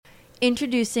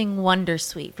Introducing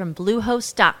Wondersuite from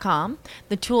Bluehost.com,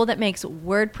 the tool that makes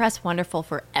WordPress wonderful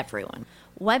for everyone.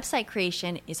 Website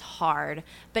creation is hard,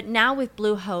 but now with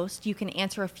Bluehost, you can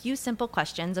answer a few simple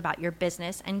questions about your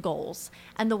business and goals,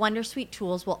 and the Wondersuite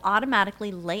tools will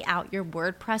automatically lay out your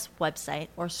WordPress website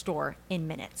or store in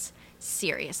minutes.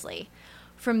 Seriously.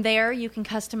 From there, you can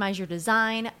customize your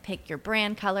design, pick your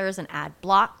brand colors, and add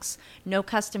blocks. No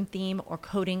custom theme or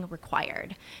coding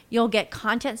required. You'll get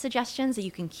content suggestions that you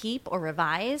can keep or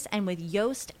revise, and with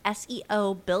Yoast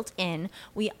SEO built in,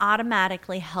 we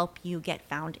automatically help you get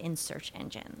found in search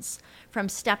engines. From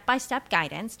step-by-step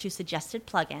guidance to suggested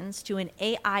plugins to an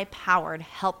AI-powered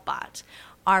help bot,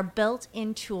 our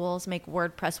built-in tools make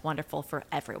WordPress wonderful for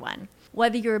everyone.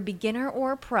 Whether you're a beginner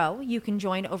or a pro, you can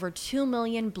join over 2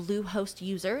 million Bluehost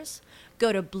users.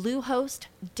 Go to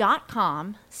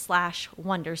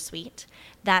bluehost.com/wondersuite.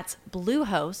 That's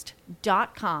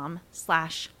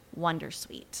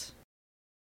bluehost.com/wondersuite.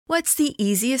 What's the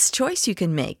easiest choice you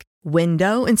can make?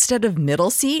 Window instead of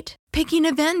middle seat? Picking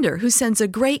a vendor who sends a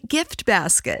great gift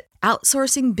basket?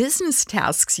 Outsourcing business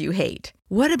tasks you hate?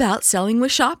 What about selling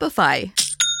with Shopify?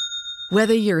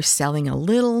 Whether you're selling a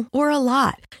little or a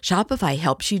lot, Shopify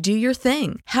helps you do your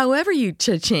thing, however you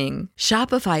cha-ching.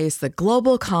 Shopify is the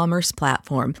global commerce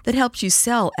platform that helps you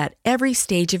sell at every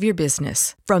stage of your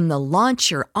business. From the launch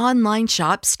your online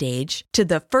shop stage to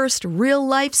the first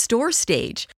real-life store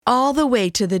stage, all the way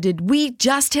to the did we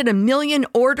just hit a million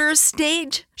orders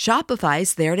stage?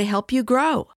 Shopify's there to help you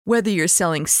grow. Whether you're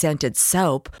selling scented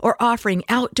soap or offering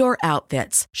outdoor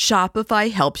outfits,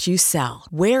 Shopify helps you sell.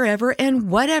 Wherever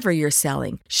and whatever you're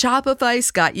selling,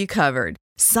 Shopify's got you covered.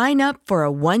 Sign up for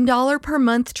a $1 per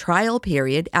month trial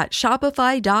period at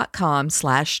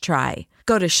shopify.com/try.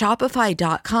 Go to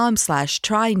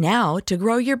shopify.com/try now to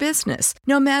grow your business,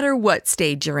 no matter what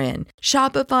stage you're in.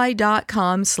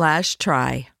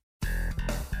 Shopify.com/try.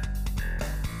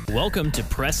 Welcome to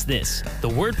Press This, the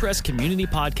WordPress community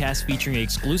podcast featuring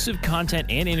exclusive content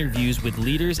and interviews with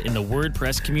leaders in the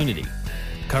WordPress community,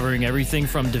 covering everything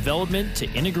from development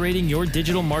to integrating your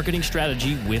digital marketing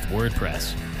strategy with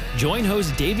WordPress. Join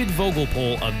host David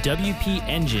Vogelpohl of WP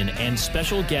Engine and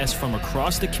special guests from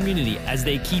across the community as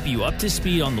they keep you up to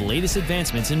speed on the latest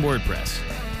advancements in WordPress.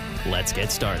 Let's get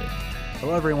started.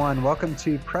 Hello, everyone. Welcome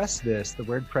to Press This, the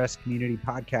WordPress community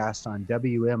podcast on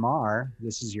WMR.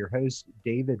 This is your host,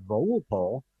 David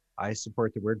Vogelpohl. I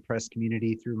support the WordPress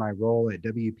community through my role at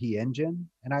WP Engine,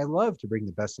 and I love to bring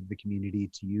the best of the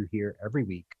community to you here every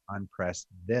week on Press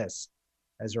This.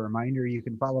 As a reminder, you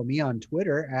can follow me on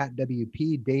Twitter at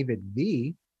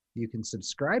WPDavidV. You can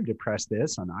subscribe to Press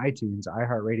This on iTunes,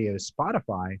 iHeartRadio,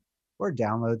 Spotify, or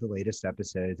download the latest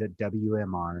episodes at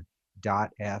WMR.fm.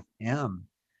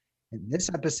 In this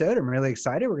episode, I'm really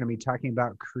excited. We're going to be talking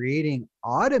about creating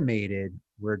automated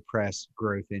WordPress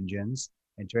growth engines.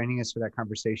 And joining us for that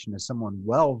conversation is someone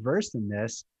well-versed in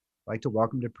this. I'd like to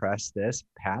welcome to Press This,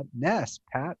 Pat Ness.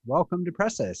 Pat, welcome to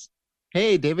Press This.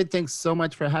 Hey, David, thanks so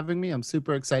much for having me. I'm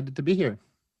super excited to be here.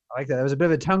 I like that. That was a bit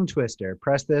of a tongue twister.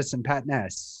 Press This and Pat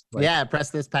Ness.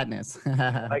 Press This, Pat Ness.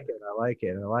 I like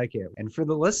it. And for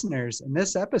the listeners, in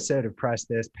this episode of Press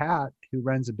This, Pat, who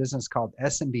runs a business called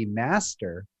SMB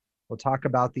Master, we'll talk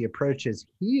about the approaches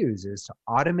he uses to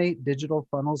automate digital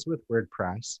funnels with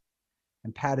WordPress.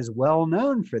 And Pat is well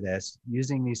known for this,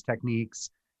 using these techniques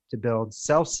to build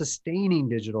self-sustaining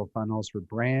digital funnels for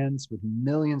brands with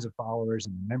millions of followers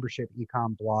in the membership,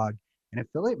 e-com, blog, and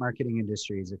affiliate marketing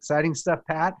industries. Exciting stuff,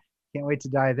 Pat. Can't wait to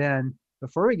dive in.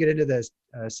 Before we get into the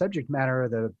subject matter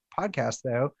of the podcast,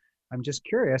 though, I'm just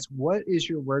curious, what is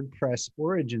your WordPress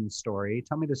origin story?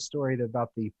 Tell me the story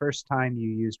about the first time you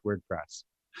used WordPress.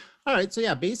 All right.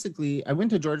 So basically I went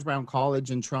to George Brown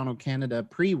College in Toronto, Canada,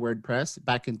 pre-WordPress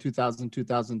back in 2000,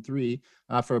 2003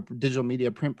 for digital media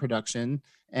print production.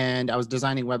 And I was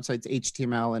designing websites,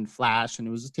 HTML and Flash, and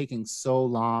it was just taking so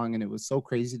long and it was so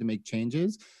crazy to make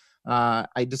changes.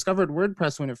 I discovered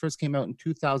WordPress when it first came out in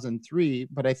 2003,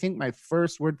 but I think my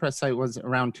first WordPress site was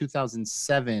around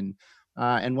 2007.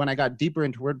 And when I got deeper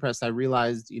into WordPress, I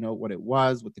realized, what it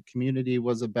was, what the community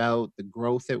was about, the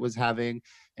growth it was having.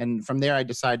 And from there, I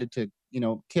decided to,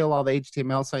 kill all the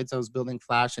HTML sites I was building,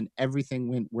 Flash, and everything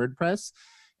went WordPress.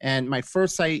 And my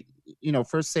first site,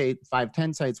 say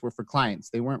 5-10 sites were for clients.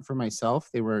 They weren't for myself.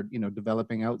 They were,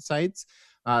 developing out sites.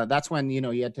 That's when,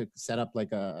 you had to set up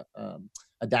like a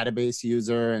database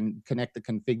user and connect the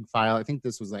config file. I think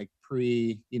this was like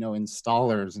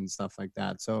installers and stuff like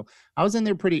that. So I was in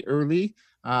there pretty early.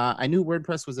 I knew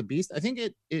WordPress was a beast. I think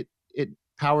it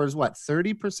powers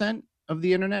 30% of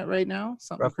the internet right now?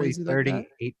 Something roughly crazy like 38%.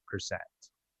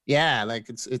 Yeah, like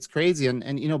it's crazy.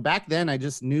 And you know, back then I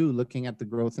just knew looking at the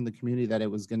growth in the community that it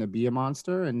was going to be a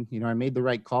monster. And you know, I made the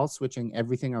right call switching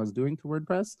everything I was doing to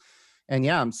WordPress. And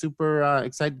yeah, I'm super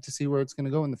excited to see where it's going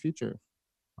to go in the future.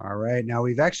 All right. Now,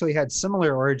 we've actually had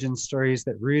similar origin stories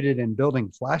that rooted in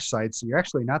building Flash sites. So you're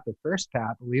actually not the first,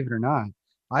 Pat, believe it or not.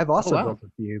 I've Oh also wow. built a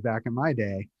few back in my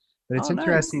day, but it's Oh nice.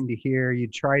 interesting to hear you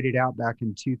tried it out back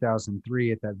in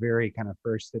 2003 at that very kind of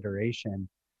first iteration,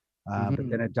 but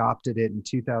then Hmm. adopted it in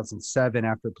 2007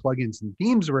 after plugins and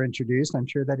themes were introduced. I'm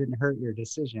sure that didn't hurt your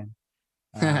decision.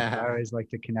 But I always like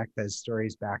to connect those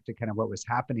stories back to kind of what was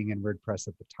happening in WordPress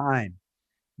at the time.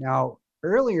 Now,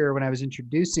 earlier when I was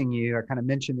introducing you, I kind of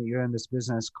mentioned that you own this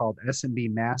business called SMB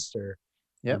Master.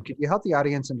 Yep. Could you help the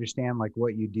audience understand like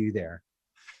what you do there?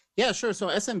 Yeah, sure. So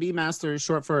SMB Master is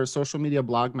short for Social Media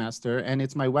Blog Master, and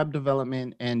it's my web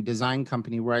development and design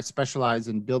company where I specialize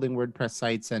in building WordPress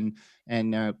sites and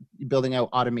building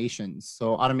out automations.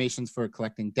 So automations for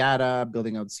collecting data,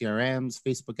 building out CRMs,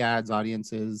 Facebook ads,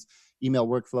 audiences, email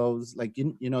workflows, like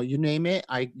you know, you name it.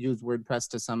 I use WordPress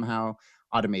to somehow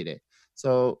automate it.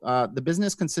 So the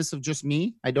business consists of just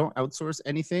me. I don't outsource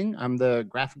anything. I'm the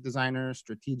graphic designer,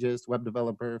 strategist, web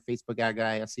developer, Facebook ad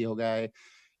guy, SEO guy,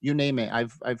 you name it.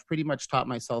 I've pretty much taught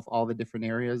myself all the different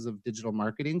areas of digital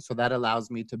marketing, so that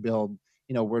allows me to build,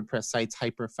 you know, WordPress sites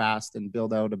hyper fast and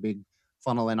build out a big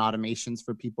funnel and automations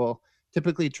for people.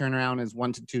 Typically turnaround is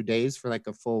 1 to 2 days for like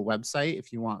a full website.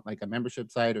 If you want like a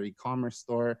membership site or e-commerce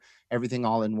store, everything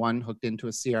all in one hooked into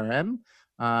a CRM.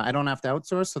 I don't have to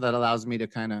outsource, so that allows me to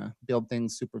kind of build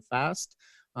things super fast.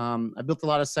 I built a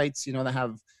lot of sites, you know, that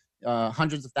have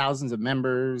hundreds of thousands of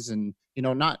members, and you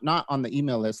know, not on the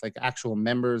email list, like actual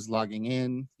members logging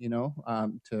in, you know,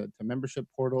 to membership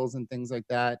portals and things like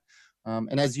that.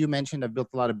 And as you mentioned, I've built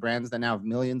a lot of brands that now have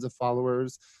millions of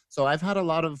followers. So I've had a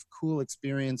lot of cool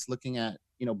experience looking at,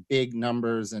 you know, big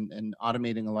numbers and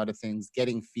automating a lot of things,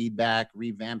 getting feedback,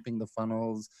 revamping the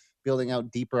funnels, building out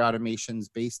deeper automations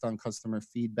based on customer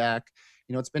feedback.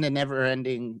 You know, it's been a never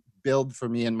ending build for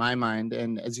me in my mind.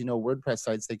 And as you know, WordPress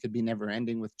sites, they could be never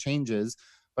ending with changes,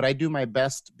 but I do my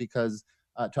best because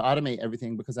to automate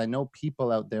everything, because I know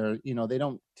people out there, you know, they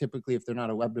don't typically, if they're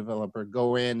not a web developer,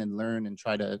 go in and learn and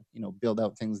try to, you know, build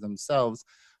out things themselves.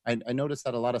 I noticed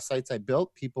that a lot of sites I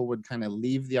built, people would kind of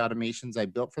leave the automations I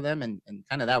built for them, and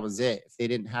kind of that was it. If they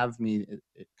didn't have me,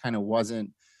 it kind of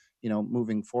wasn't, you know,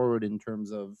 moving forward in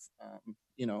terms of,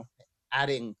 you know,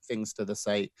 adding things to the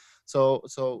site.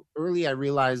 So early I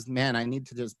realized, man, I need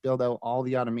to just build out all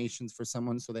the automations for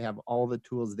someone so they have all the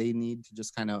tools they need to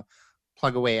just kind of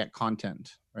plug away at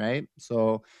content, right?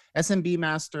 So SMB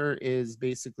Master is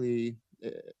basically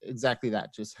exactly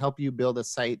that. Just help you build a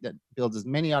site that builds as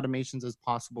many automations as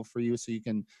possible for you, so you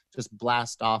can just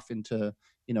blast off into,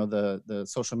 you know, the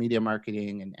social media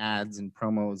marketing and ads and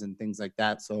promos and things like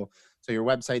that. So your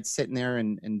website's sitting there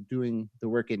and doing the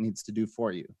work it needs to do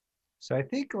for you. So I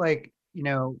think like,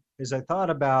 as I thought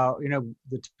about,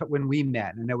 when we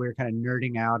met, I know we were kind of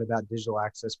nerding out about Digital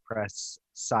Access Press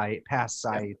past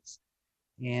Yep. sites.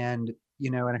 And,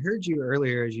 and I heard you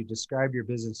earlier as you described your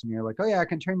business and you're like, oh yeah, I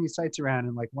can turn these sites around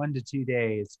in like 1 to 2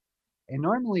 days. And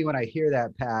normally when I hear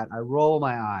that, Pat, I roll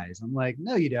my eyes. I'm like,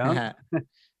 no, you don't.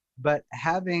 But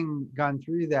having gone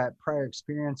through that prior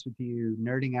experience with you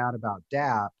nerding out about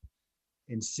DAP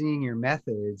and seeing your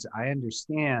methods, I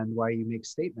understand why you make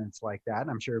statements like that. And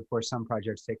I'm sure, of course, some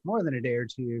projects take more than a day or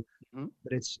two, Mhm.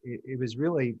 but it was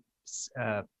really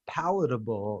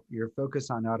palatable, your focus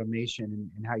on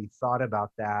automation and how you thought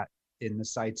about that in the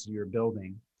sites you're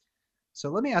building. So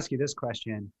let me ask you this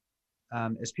question.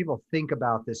 As people think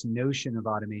about this notion of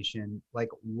automation, like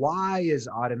why is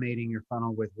automating your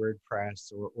funnel with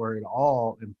WordPress or at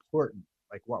all important?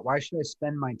 Like why should I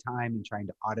spend my time in trying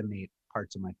to automate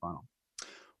parts of my funnel?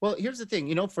 Well, here's the thing,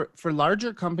 you know, for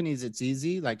larger companies, it's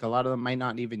easy. Like a lot of them might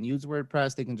not even use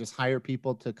WordPress. They can just hire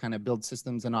people to kind of build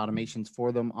systems and automations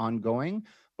for them ongoing.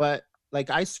 But like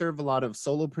I serve a lot of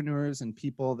solopreneurs and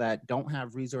people that don't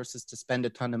have resources to spend a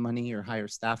ton of money or hire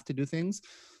staff to do things.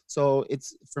 So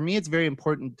it's, for me, it's very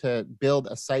important to build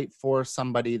a site for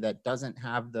somebody that doesn't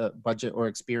have the budget or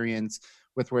experience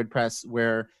with WordPress,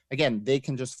 where again, they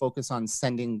can just focus on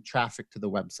sending traffic to the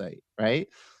website, right?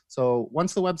 So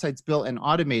once the website's built and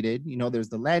automated, you know, there's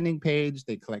the landing page,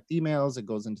 they collect emails, it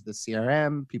goes into the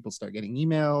CRM, people start getting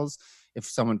emails. If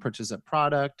someone purchases a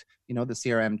product, you know, the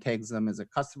CRM tags them as a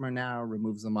customer now,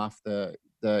 removes them off the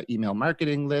email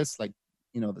marketing list, like,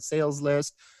 you know, the sales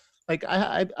list. Like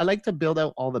I like to build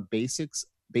out all the basic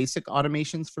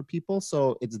automations for people.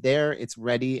 So it's there, it's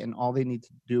ready, and all they need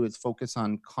to do is focus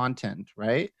on content,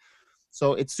 right?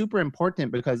 So it's super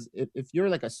important because if you're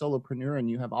like a solopreneur and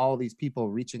you have all these people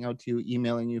reaching out to you,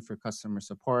 emailing you for customer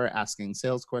support, asking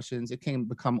sales questions, it can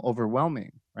become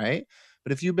overwhelming, right?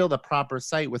 But if you build a proper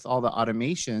site with all the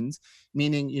automations,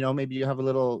 meaning, maybe you have a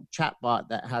little chat bot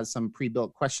that has some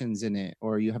pre-built questions in it,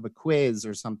 or you have a quiz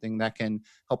or something that can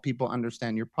help people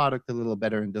understand your product a little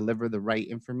better and deliver the right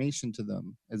information to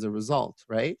them as a result,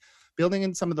 right? Building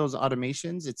in some of those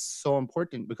automations, it's so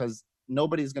important because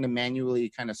nobody's going to manually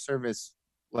kind of service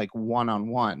like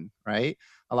one-on-one, right?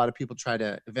 A lot of people try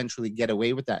to eventually get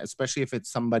away with that, especially if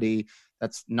it's somebody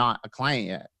that's not a client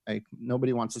yet. Like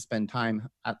nobody wants to spend time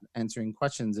answering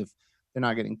questions if they're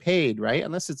not getting paid, right?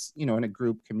 Unless it's, in a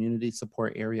group community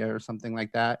support area or something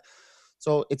like that.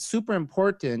 So it's super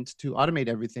important to automate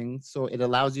everything. So it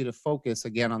allows you to focus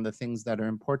again on the things that are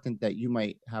important that you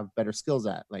might have better skills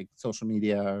at, like social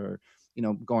media or,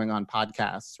 going on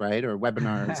podcasts, right? Or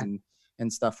webinars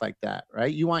and stuff like that,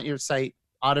 right? You want your site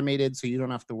automated so you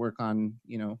don't have to work on,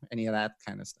 any of that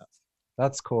kind of stuff.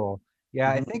 That's cool.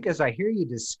 Yeah, I think as I hear you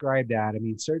describe that, I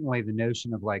mean, certainly the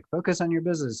notion of like focus on your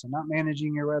business and not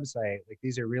managing your website, like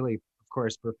these are really, of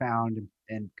course, profound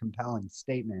and compelling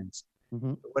statements.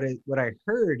 Mm-hmm. What I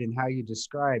heard and how you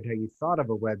described how you thought of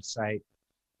a website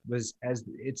was as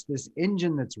it's this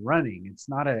engine that's running. It's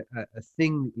not a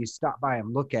thing that you stop by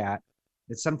and look at.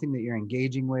 It's something that you're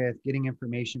engaging with, getting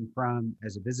information from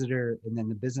as a visitor, and then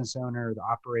the business owner, the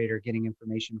operator, getting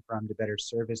information from to better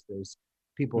service those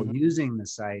people using the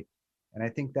site. And I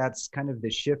think that's kind of the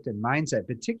shift in mindset,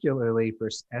 particularly for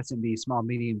SMB, small,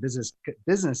 medium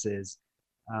businesses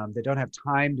that don't have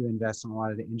time to invest in a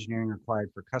lot of the engineering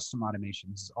required for custom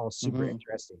automations. It's all super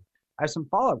interesting. I have some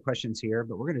follow-up questions here,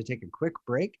 but we're going to take a quick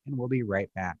break and we'll be right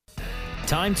back.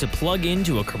 Time to plug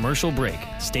into a commercial break.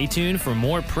 Stay tuned for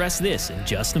more Press This in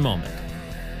just a moment.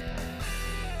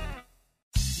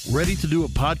 Ready to do a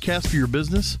podcast for your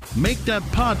business? Make that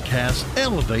podcast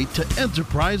elevate to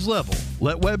enterprise level.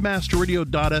 Let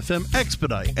webmasterradio.fm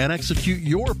expedite and execute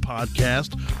your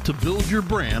podcast to build your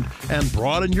brand and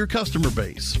broaden your customer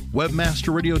base.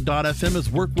 Webmasterradio.fm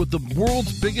has worked with the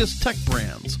world's biggest tech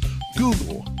brands,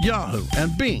 Google, Yahoo,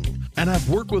 and Bing, and have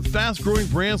worked with fast-growing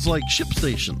brands like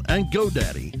ShipStation and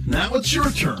GoDaddy. Now it's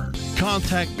your turn.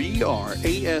 Contact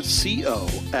BRASCO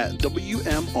at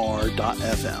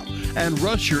WMR.fm and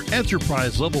rush your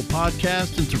enterprise-level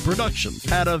podcast into production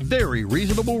at a very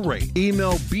reasonable rate.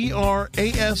 Email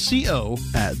BRASCO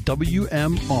at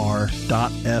WMR.fm.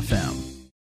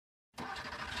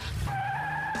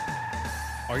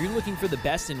 Are you looking for the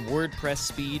best in WordPress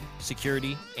speed,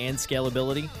 security, and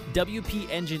scalability? WP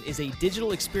Engine is a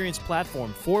digital experience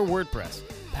platform for WordPress,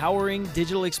 powering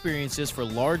digital experiences for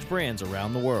large brands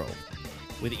around the world.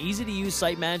 With easy-to-use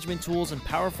site management tools and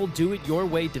powerful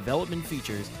do-it-your-way development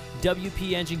features,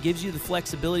 WP Engine gives you the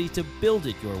flexibility to build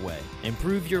it your way.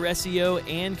 Improve your SEO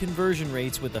and conversion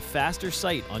rates with a faster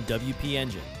site on WP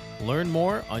Engine. Learn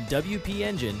more on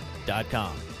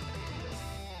WPEngine.com.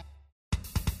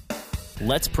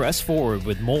 Let's press forward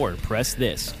with more Press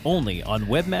This, only on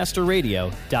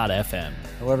webmasterradio.fm.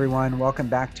 Hello, everyone. Welcome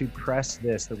back to Press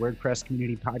This, the WordPress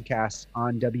community podcast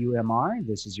on WMR.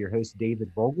 This is your host,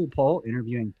 David Vogelpohl,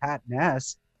 interviewing Pat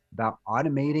Ness about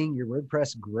automating your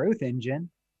WordPress growth engine.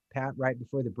 Pat, right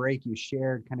before the break, you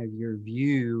shared kind of your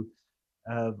view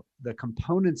of the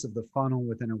components of the funnel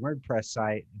within a WordPress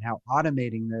site and how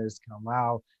automating those can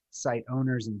allow site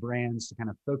owners and brands to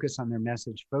kind of focus on their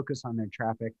message, focus on their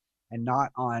traffic, and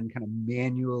not on kind of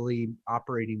manually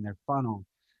operating their funnel.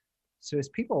 So as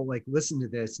people like listen to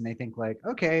this and they think like,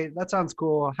 okay, that sounds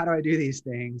cool. How do I do these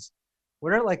things?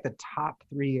 What are like the top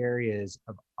 3 areas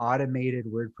of automated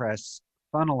WordPress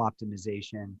funnel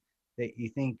optimization that you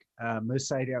think most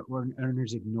site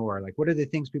owners ignore? Like, what are the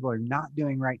things people are not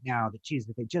doing right now that, geez,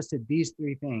 if they just did these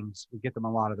 3 things, would get them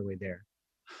a lot of the way there?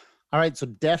 All right. So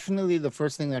definitely the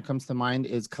first thing that comes to mind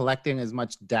is collecting as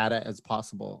much data as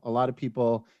possible. A lot of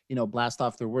people, blast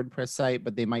off their WordPress site,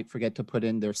 but they might forget to put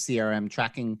in their CRM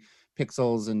tracking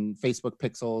pixels and Facebook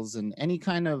pixels and any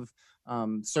kind of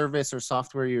service or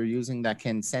software you're using that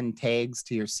can send tags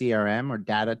to your CRM or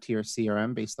data to your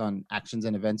CRM based on actions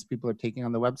and events people are taking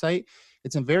on the website.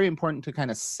 It's very important to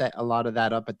kind of set a lot of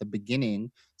that up at the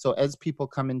beginning. So as people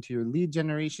come into your lead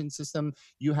generation system,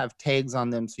 you have tags on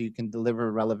them so you can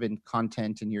deliver relevant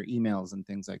content in your emails and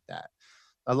things like that.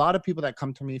 A lot of people that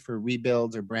come to me for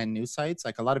rebuilds or brand new sites,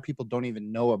 like a lot of people don't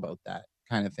even know about that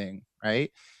kind of thing, right?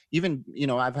 Even,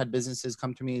 I've had businesses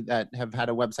come to me that have had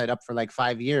a website up for like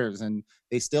 5 years and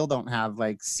they still don't have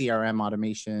like CRM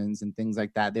automations and things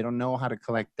like that. They don't know how to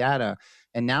collect data.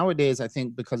 And nowadays, I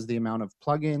think because of the amount of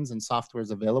plugins and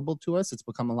softwares available to us, it's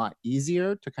become a lot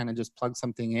easier to kind of just plug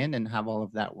something in and have all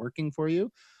of that working for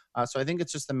you. So I think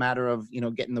it's just a matter of,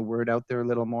 getting the word out there a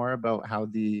little more about how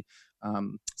the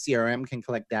CRM can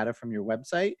collect data from your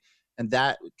website. And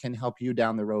that can help you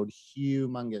down the road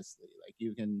humongously. Like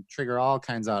you can trigger all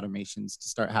kinds of automations to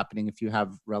start happening if you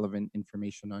have relevant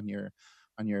information on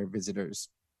your visitors.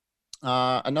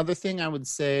 Another thing I would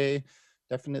say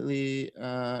definitely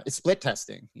is split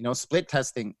testing. Split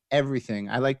testing everything.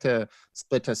 I like to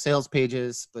split test sales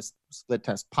pages, split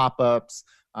test pop-ups,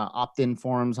 opt-in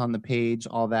forms on the page,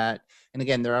 all that. And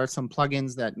again, there are some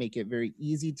plugins that make it very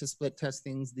easy to split test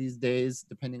things these days,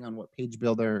 depending on what page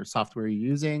builder software you're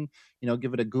using.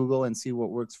 Give it a Google and see what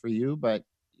works for you. But,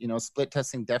 split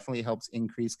testing definitely helps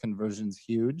increase conversions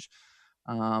huge.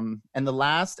 And the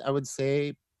last, I would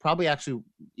say, probably actually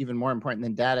even more important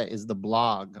than data is the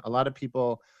blog. A lot of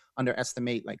people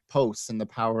underestimate like posts and the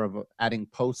power of adding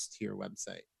posts to your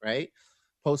website, right?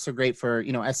 Posts are great for,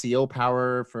 SEO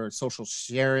power, for social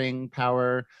sharing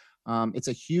power. It's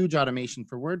a huge automation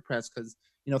for WordPress because,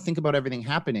 think about everything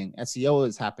happening. SEO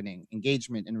is happening.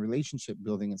 Engagement and relationship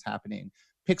building is happening.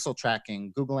 Pixel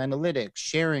tracking, Google Analytics,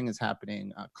 sharing is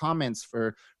happening. Comments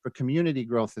for community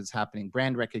growth is happening.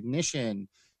 Brand recognition,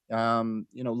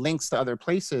 links to other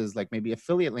places, like maybe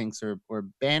affiliate links or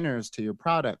banners to your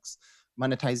products.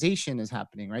 Monetization is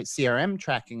happening, right? CRM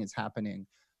tracking is happening.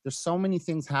 There's so many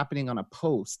things happening on a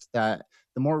post that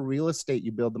the more real estate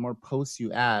you build, the more posts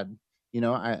you add.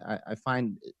 I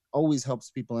find it always helps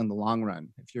people in the long run.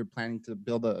 If you're planning to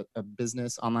build a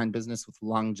business, online business with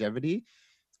longevity,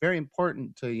 it's very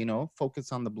important to,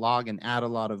 focus on the blog and add a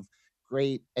lot of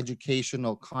great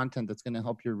educational content that's going to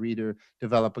help your reader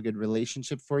develop a good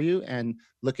relationship for you and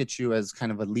look at you as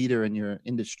kind of a leader in your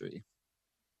industry.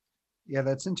 Yeah,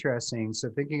 that's interesting. So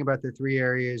thinking about the three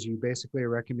areas, you basically are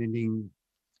recommending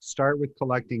start with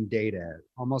collecting data,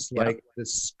 almost like the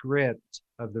script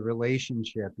of the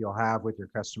relationship you'll have with your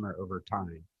customer over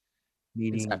time,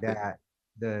 meaning that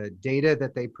the data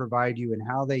that they provide you and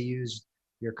how they use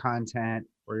your content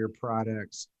or your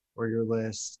products or your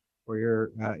lists or your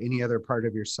any other part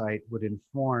of your site would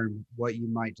inform what you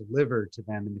might deliver to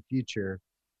them in the future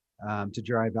to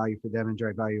drive value for them and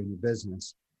drive value in your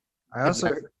business. I also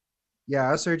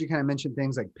heard you kind of mention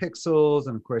things like pixels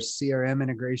and of course CRM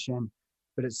integration.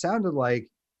 But it sounded like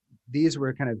these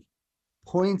were kind of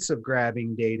points of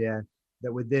grabbing data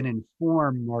that would then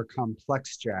inform more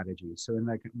complex strategies. So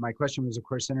my question was, of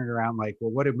course, centered around like,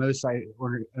 well, what do most site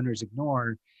owners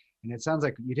ignore? And it sounds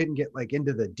like you didn't get like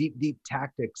into the deep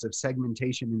tactics of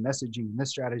segmentation and messaging and this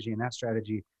strategy and that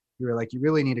strategy. You were like, you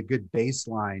really need a good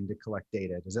baseline to collect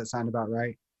data. Does that sound about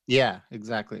right? Yeah,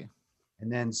 exactly.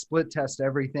 And then split test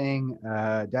everything.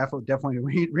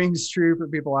 Definitely rings true for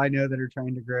people I know that are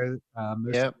trying to grow.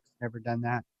 Most have never done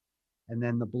that. And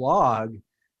then the blog,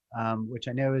 which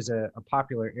I know is a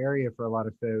popular area for a lot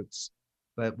of folks,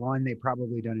 but one they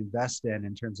probably don't invest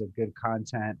in terms of good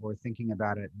content or thinking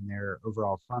about it in their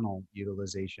overall funnel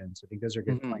utilization. So I think those are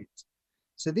good points.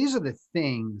 So these are the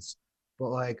things, but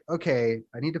like, okay,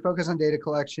 I need to focus on data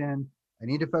collection. I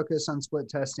need to focus on split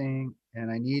testing, and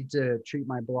I need to treat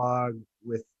my blog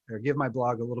give my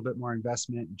blog a little bit more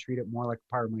investment and treat it more like a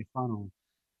part of my funnel.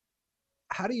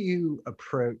 How do you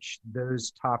approach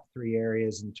those top three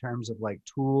areas in terms of like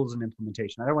tools and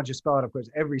implementation? I don't want you to spell out, of course,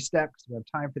 every step because we have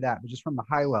time for that, but just from the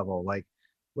high level, like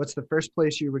what's the first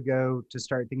place you would go to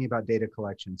start thinking about data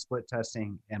collection, split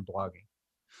testing, and blogging?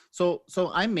 So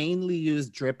I mainly use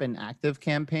Drip and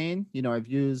ActiveCampaign. I've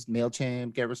used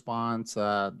MailChimp, GetResponse,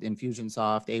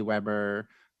 Infusionsoft, Aweber,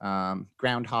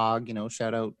 Groundhog.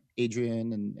 Shout out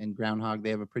Adrian and Groundhog. They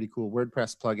have a pretty cool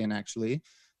WordPress plugin actually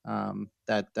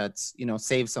that's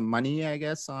saves some money, I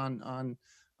guess, on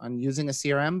using a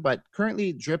CRM. But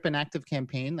currently, Drip and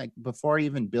ActiveCampaign, like before I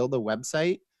even build a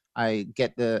website, I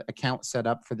get the account set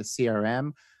up for the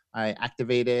CRM. I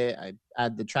activate it, I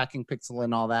add the tracking pixel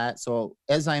and all that. So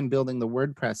as I'm building the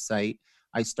WordPress site,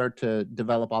 I start to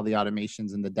develop all the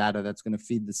automations and the data that's going to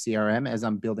feed the CRM as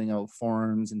I'm building out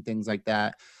forms and things like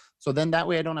that. So then that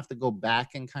way I don't have to go back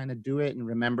and kind of do it and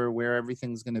remember where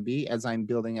everything's going to be. As I'm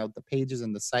building out the pages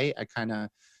and the site, I kind of,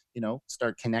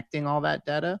 start connecting all that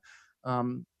data.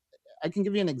 I can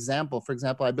give you an example. For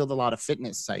example, I build a lot of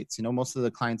fitness sites. Most of the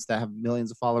clients that have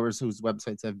millions of followers whose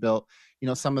websites I've built,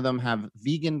 some of them have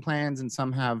vegan plans and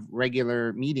some have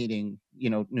regular meat eating,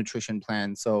 nutrition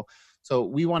plans. So So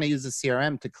we want to use the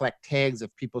CRM to collect tags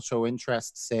if people show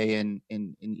interest, say in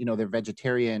they're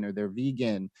vegetarian or they're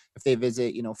vegan. If they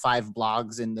visit 5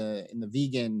 blogs in the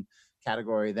vegan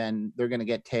category, then they're going to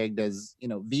get tagged as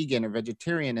vegan or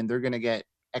vegetarian, and they're going to get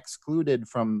excluded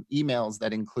from emails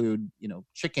that include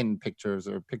chicken pictures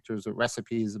or pictures of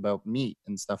recipes about meat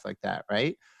and stuff like that,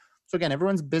 right? So again,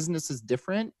 everyone's business is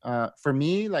different. For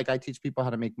me, like, I teach people how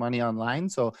to make money online.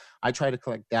 So I try to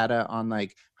collect data on,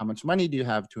 like, how much money do you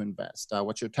have to invest?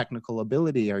 What's your technical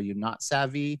ability? Are you not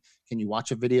savvy? Can you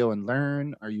watch a video and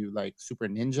learn? Are you like super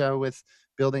ninja with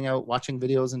watching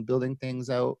videos and building things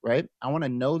out, right? I want to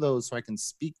know those so I can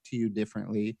speak to you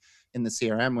differently in the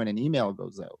CRM when an email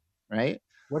goes out, right?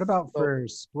 What about for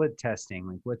split testing?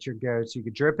 Like, what's your go-to? You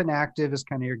could Drip and Active is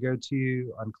kind of your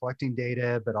go-to on collecting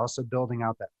data, but also building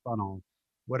out that funnel.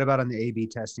 What about on the A/B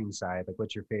testing side? Like,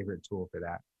 what's your favorite tool for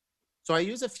that? So I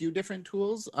use a few different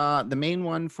tools. The main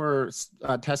one for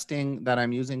testing that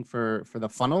I'm using for the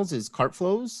funnels is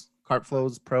CartFlows.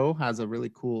 CartFlows Pro has a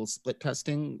really cool split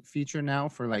testing feature now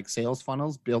for like sales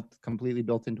funnels completely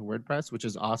built into WordPress, which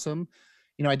is awesome.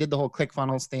 I did the whole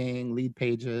ClickFunnels thing, lead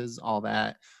pages, all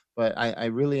that. But I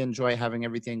really enjoy having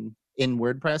everything in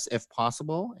WordPress if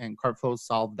possible, and CartFlows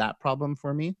solved that problem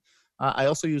for me. I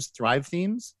also use Thrive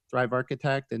themes, Thrive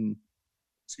Architect, and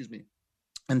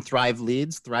Thrive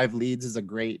Leads. Thrive Leads is a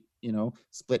great,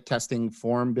 split testing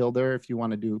form builder if you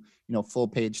want to do, full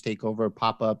page takeover,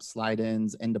 pop-ups,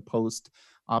 slide-ins, end-of-post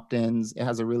opt-ins. It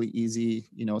has a really easy,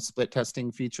 split testing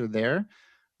feature there.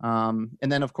 And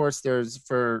then of course there's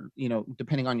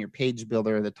depending on your page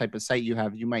builder, the type of site you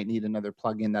have, you might need another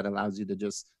plugin that allows you to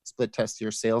just split test your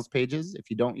sales pages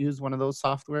if you don't use one of those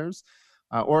softwares,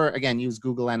 or again, use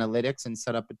Google Analytics and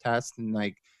set up a test and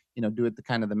do it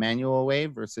the manual way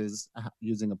versus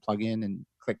using a plugin and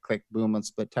click, boom, a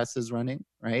split test is running,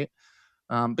 right?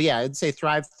 But yeah, I'd say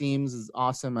Thrive Themes is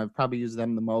awesome. I've probably used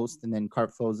them the most. And then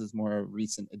CartFlows is more a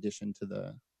recent addition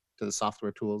to the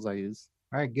software tools I use.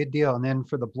 All right, good deal. And then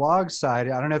for the blog side,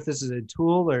 I don't know if this is a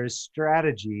tool or a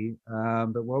strategy,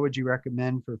 but what would you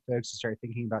recommend for folks to start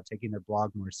thinking about taking their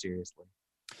blog more seriously?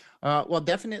 Well,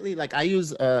 definitely, like, I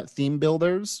use theme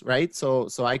builders, right? So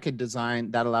I could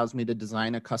that allows me to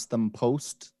design a custom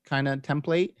post kind of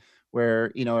template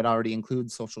where, it already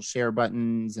includes social share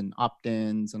buttons and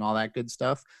opt-ins and all that good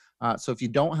stuff. So if you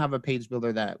don't have a page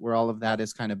builder where all of that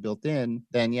is kind of built in,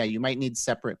 then yeah, you might need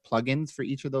separate plugins for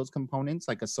each of those components,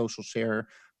 like a social share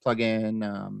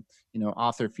plugin,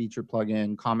 author feature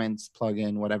plugin, comments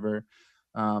plugin, whatever.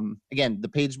 Again, the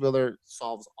page builder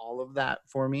solves all of that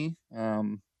for me.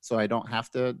 So I don't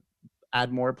have to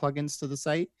add more plugins to the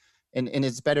site. And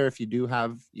it's better if you do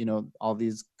have, all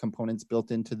these components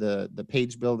built into the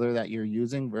page builder that you're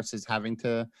using versus having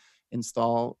to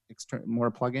install more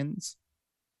plugins.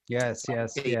 Yes.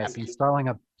 Installing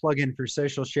a plugin for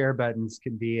social share buttons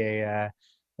can be a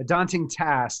daunting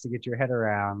task to get your head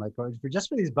around. Like, for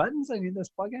these buttons, I need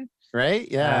this plugin.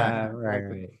 Right. Yeah.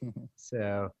 Right.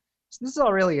 So this is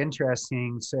all really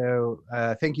interesting. So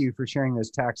thank you for sharing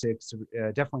those tactics.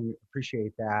 Definitely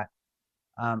appreciate that.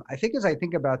 I think as I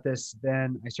think about this,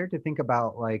 then I start to think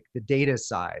about like the data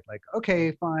side. Like,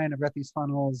 okay, fine, I've got these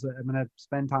funnels. I'm going to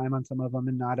spend time on some of them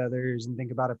and not others, and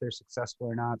think about if they're successful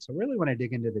or not. So really want to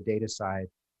dig into the data side.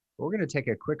 But we're going to take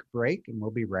a quick break, and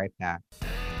we'll be right back.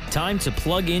 Time to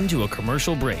plug into a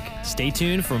commercial break. Stay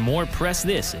tuned for more Press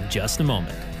This in just a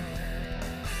moment.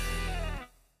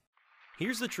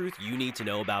 Here's the truth you need to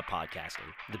know about podcasting.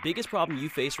 The biggest problem you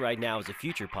face right now as a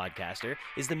future podcaster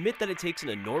is the myth that it takes an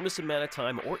enormous amount of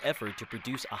time or effort to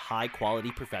produce a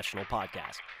high-quality professional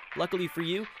podcast. Luckily for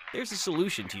you, there's a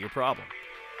solution to your problem.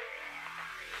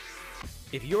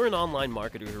 If you're an online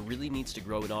marketer who really needs to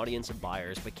grow an audience of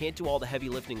buyers but can't do all the heavy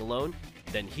lifting alone,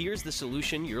 then here's the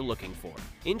solution you're looking for.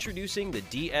 Introducing the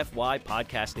DFY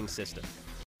Podcasting System.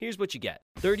 Here's what you get.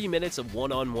 30 minutes of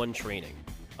one-on-one training.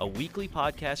 A weekly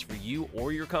podcast for you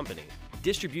or your company,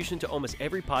 distribution to almost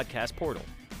every podcast portal,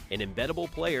 an embeddable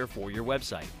player for your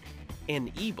website,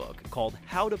 an ebook called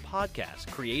How to Podcast,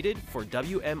 created for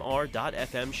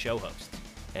WMR.FM show hosts,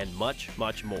 and much,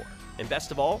 much more. And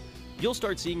best of all, you'll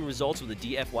start seeing results with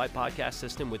the DFY podcast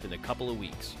system within a couple of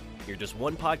weeks. You're just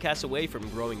one podcast away from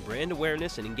growing brand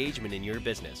awareness and engagement in your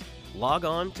business. Log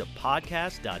on to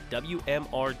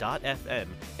podcast.wmr.fm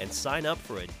and sign up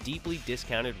for a deeply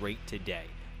discounted rate today.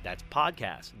 That's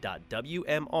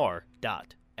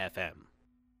podcast.wmr.fm.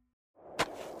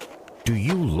 Do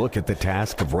you look at the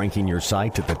task of ranking your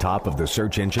site at the top of the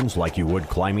search engines like you would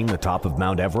climbing the top of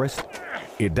Mount Everest?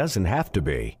 It doesn't have to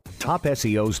be.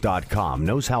 TopSEOs.com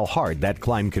knows how hard that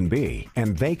climb can be,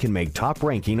 and they can make top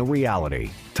ranking a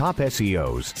reality. Top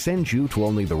SEOs sends you to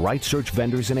only the right search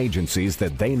vendors and agencies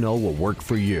that they know will work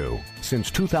for you.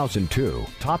 Since 2002,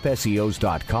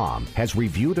 TopSEOs.com has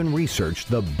reviewed and researched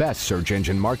the best search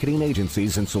engine marketing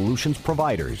agencies and solutions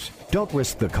providers. Don't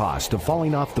risk the cost of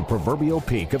falling off the proverbial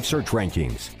peak of search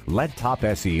rankings. Let Top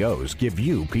SEOs give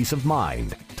you peace of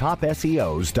mind.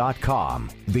 TopSEOs.com,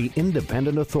 the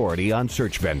independent authority on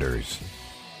search vendors.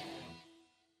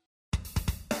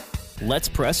 Let's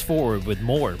press forward with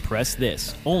more Press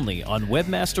This, only on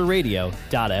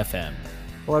webmasterradio.fm.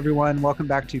 Hello, everyone. Welcome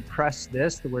back to Press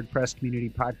This, the WordPress community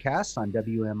podcast on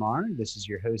WMR. This is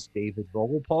your host, David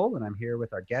Vogelpohl, and I'm here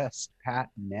with our guest, Pat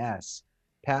Ness.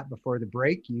 Pat, before the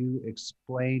break, you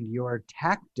explained your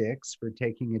tactics for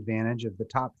taking advantage of the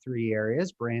top 3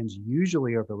 areas brands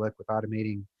usually overlook with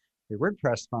automating their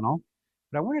WordPress funnel.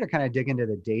 But I wanted to kind of dig into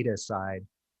the data side.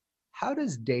 How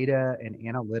does data and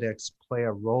analytics play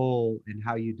a role in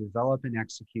how you develop and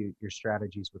execute your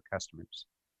strategies with customers?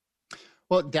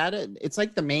 Well, data, it's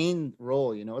like the main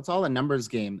role, it's all a numbers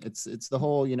game. It's the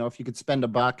whole, if you could spend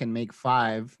 $1 and make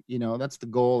 5, that's the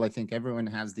goal I think everyone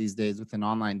has these days with an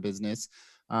online business.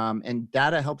 And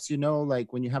data helps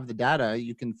like when you have the data,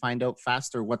 you can find out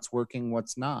faster what's working,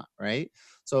 what's not, right?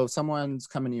 So if someone's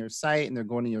coming to your site and they're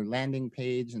going to your landing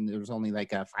page and there's only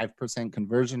like a 5%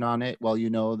 conversion on it, well,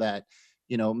 that,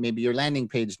 maybe your landing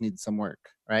page needs some work,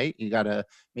 right? You got to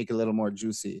make it a little more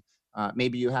juicy.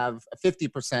 Maybe you have a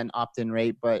 50% opt-in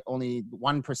rate, but only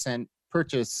 1%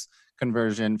 purchase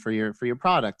conversion for your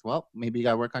product. Well, maybe you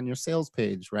got to work on your sales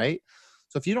page, right?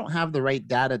 So if you don't have the right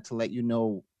data to let you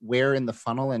know where in the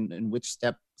funnel and which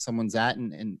step someone's at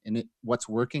and what's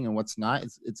working and what's not,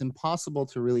 it's impossible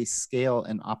to really scale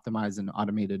and optimize an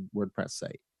automated WordPress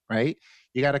site, right?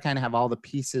 You got to kind of have all the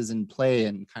pieces in play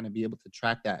and kind of be able to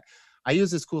track that. I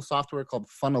use this cool software called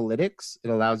Funnelytics. It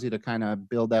allows you to kind of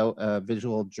build out a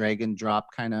visual drag and drop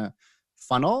kind of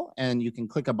funnel, and you can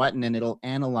click a button and it'll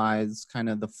analyze kind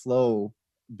of the flow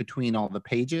between all the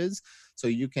pages. So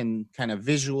you can kind of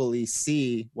visually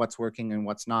see what's working and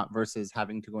what's not versus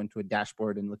having to go into a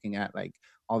dashboard and looking at like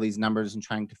all these numbers and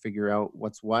trying to figure out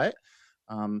what's what.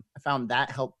 I found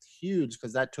that helped huge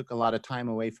because that took a lot of time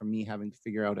away from me having to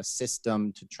figure out a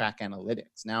system to track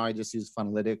analytics. Now I just use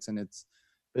Funnelytics and it's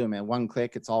boom, at one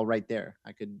click, it's all right there.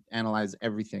 I could analyze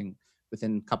everything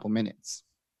within a couple minutes.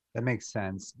 That makes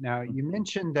sense. Now, you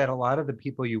mentioned that a lot of the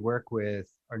people you work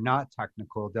with are not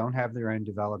technical, don't have their own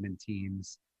development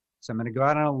teams. So I'm going to go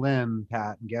out on a limb,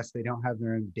 Pat, and guess they don't have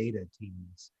their own data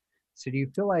teams. So do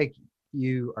you feel like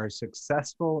you are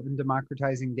successful in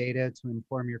democratizing data to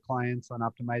inform your clients on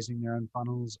optimizing their own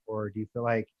funnels? Or do you feel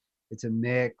like it's a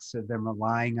mix of them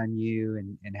relying on you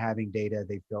and having data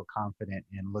they feel confident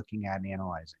in looking at and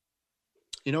analyzing?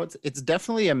 It's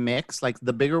definitely a mix. Like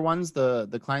the bigger ones,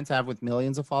 the clients I have with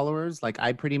millions of followers, like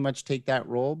I pretty much take that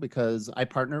role because I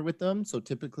partner with them. So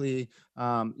typically,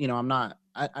 I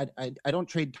don't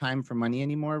trade time for money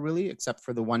anymore, really, except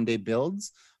for the one-day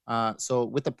builds. So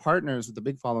with the partners, with the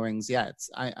big followings,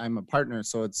 I'm a partner.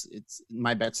 So it's in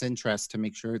my best interest to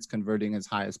make sure it's converting as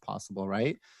high as possible,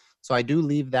 right? So I do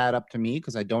leave that up to me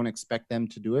because I don't expect them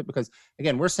to do it because,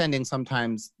 again, we're sending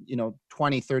sometimes,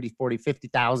 20, 30, 40,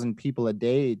 50,000 people a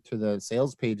day to the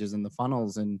sales pages and the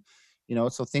funnels. And,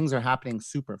 so things are happening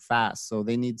super fast. So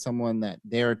they need someone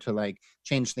there to like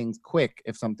change things quick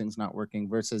if something's not working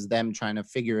versus them trying to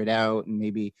figure it out and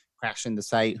maybe crashing the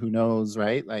site, who knows,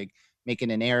 right? Like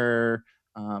making an error.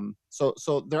 So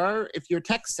there are, if you're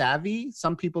tech savvy,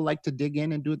 some people like to dig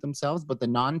in and do it themselves, but the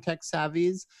non-tech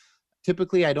savvies,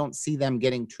 typically, I don't see them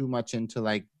getting too much into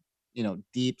like,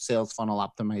 deep sales funnel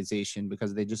optimization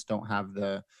because they just don't have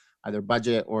the either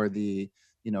budget or the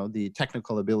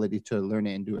technical ability to learn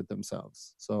it and do it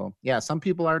themselves. So yeah, some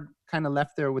people are kind of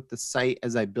left there with the site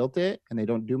as I built it and they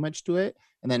don't do much to it.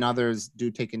 And then others do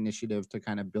take initiative to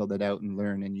kind of build it out and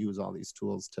learn and use all these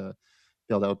tools to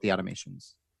build out the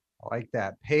automations. I like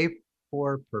that. Pay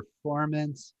for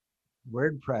performance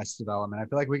WordPress development. I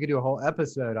feel like we could do a whole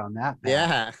episode on that.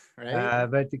 Yeah, right.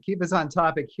 But to keep us on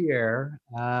topic here,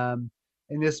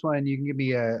 in this one, you can give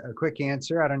me a quick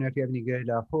answer. I don't know if you have any good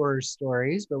horror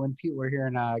stories, but when people were here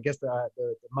in, I guess,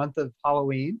 the month of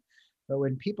Halloween, but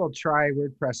when people try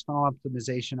WordPress funnel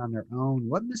optimization on their own,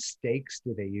 what mistakes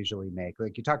do they usually make?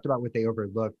 Like you talked about what they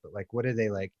overlook, but like, what do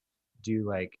they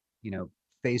do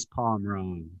face palm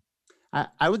wrong?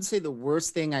 I would say the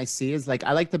worst thing I see is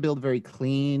I like to build very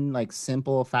clean,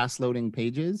 simple, fast loading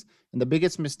pages. And the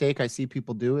biggest mistake I see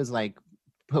people do is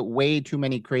put way too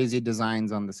many crazy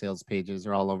designs on the sales pages.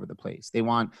 They're all over the place. They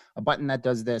want a button that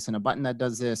does this and a button that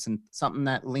does this and something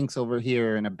that links over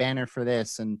here and a banner for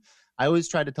this. And I always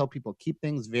try to tell people, keep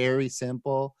things very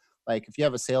simple. Like if you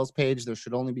have a sales page, there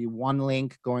should only be one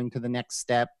link going to the next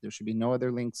step. There should be no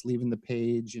other links leaving the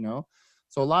page, you know?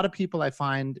 So a lot of people I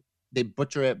find, they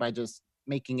butcher it by just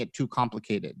making it too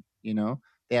complicated, you know?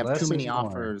 They have too many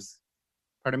offers.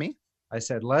 Pardon me? I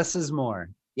said less is more.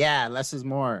 Yeah, less is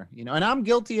more, you know, and I'm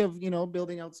guilty of, you know,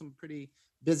 building out some pretty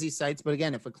busy sites. But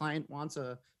again, if a client wants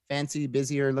a fancy,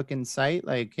 busier looking site,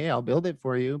 like, hey, I'll build it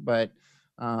for you. But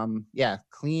yeah,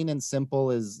 clean and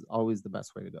simple is always the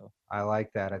best way to go. I like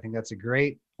that. I think that's a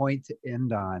great point to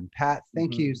end on. Pat,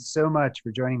 thank you so much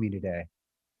for joining me today.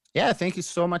 Yeah, thank you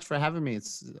so much for having me.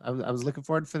 I was looking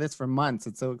forward for this for months.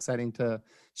 It's so exciting to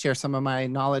share some of my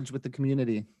knowledge with the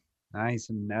community. Nice.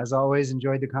 And as always,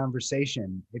 enjoyed the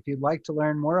conversation. If you'd like to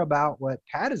learn more about what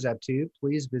Pat is up to,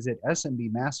 please visit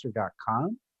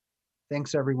smbmaster.com.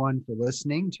 Thanks everyone for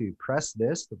listening to Press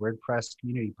This, the WordPress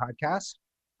community podcast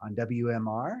on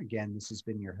WMR. Again, this has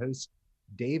been your host,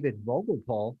 David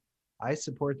Vogelpohl. I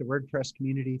support the WordPress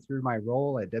community through my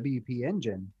role at WP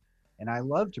Engine, and I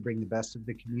love to bring the best of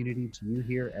the community to you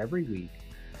here every week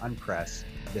on Press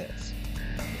This.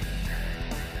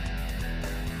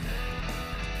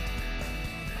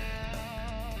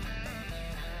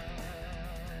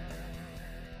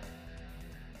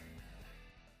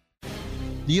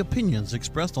 The opinions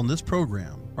expressed on this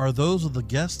program are those of the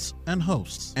guests and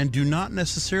hosts and do not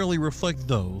necessarily reflect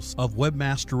those of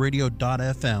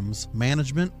WebmasterRadio.fm's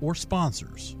management or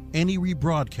sponsors. Any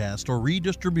rebroadcast or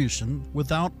redistribution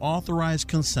without authorized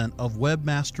consent of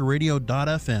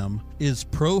WebmasterRadio.fm is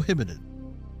prohibited.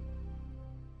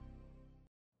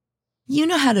 You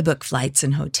know how to book flights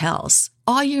and hotels.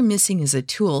 All you're missing is a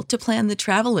tool to plan the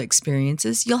travel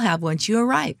experiences you'll have once you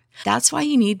arrive. That's why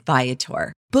you need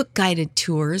Viator. Book guided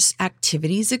tours,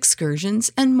 activities,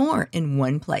 excursions, and more in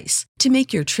one place to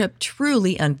make your trip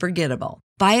truly unforgettable.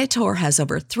 Viator has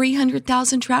over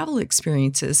 300,000 travel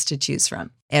experiences to choose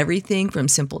from. Everything from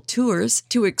simple tours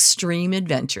to extreme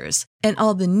adventures and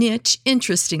all the niche,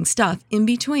 interesting stuff in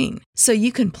between. So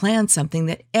you can plan something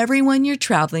that everyone you're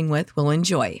traveling with will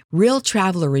enjoy. Real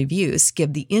traveler reviews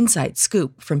give the inside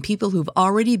scoop from people who've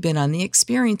already been on the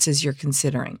experiences you're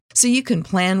considering. So you can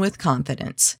plan with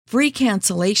confidence. Free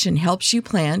cancellation helps you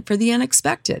plan for the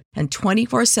unexpected. And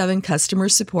 24/7 customer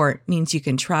support means you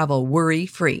can travel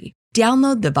worry-free.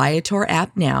 Download the Viator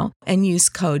app now and use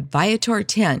code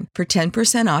Viator10 for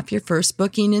 10% off your first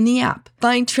booking in the app.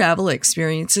 Find travel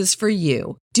experiences for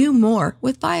you. Do more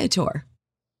with Viator.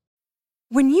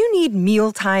 When you need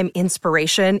mealtime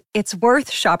inspiration, it's worth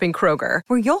shopping Kroger,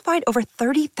 where you'll find over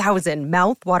 30,000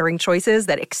 mouth-watering choices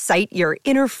that excite your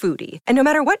inner foodie. And no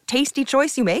matter what tasty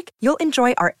choice you make, you'll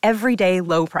enjoy our everyday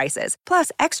low prices,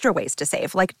 plus extra ways to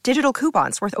save, like digital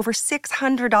coupons worth over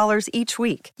 $600 each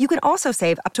week. You can also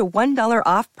save up to $1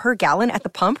 off per gallon at the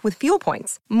pump with fuel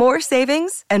points. More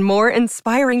savings and more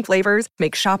inspiring flavors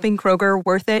make shopping Kroger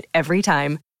worth it every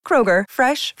time. Kroger,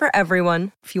 fresh for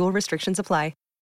everyone. Fuel restrictions apply.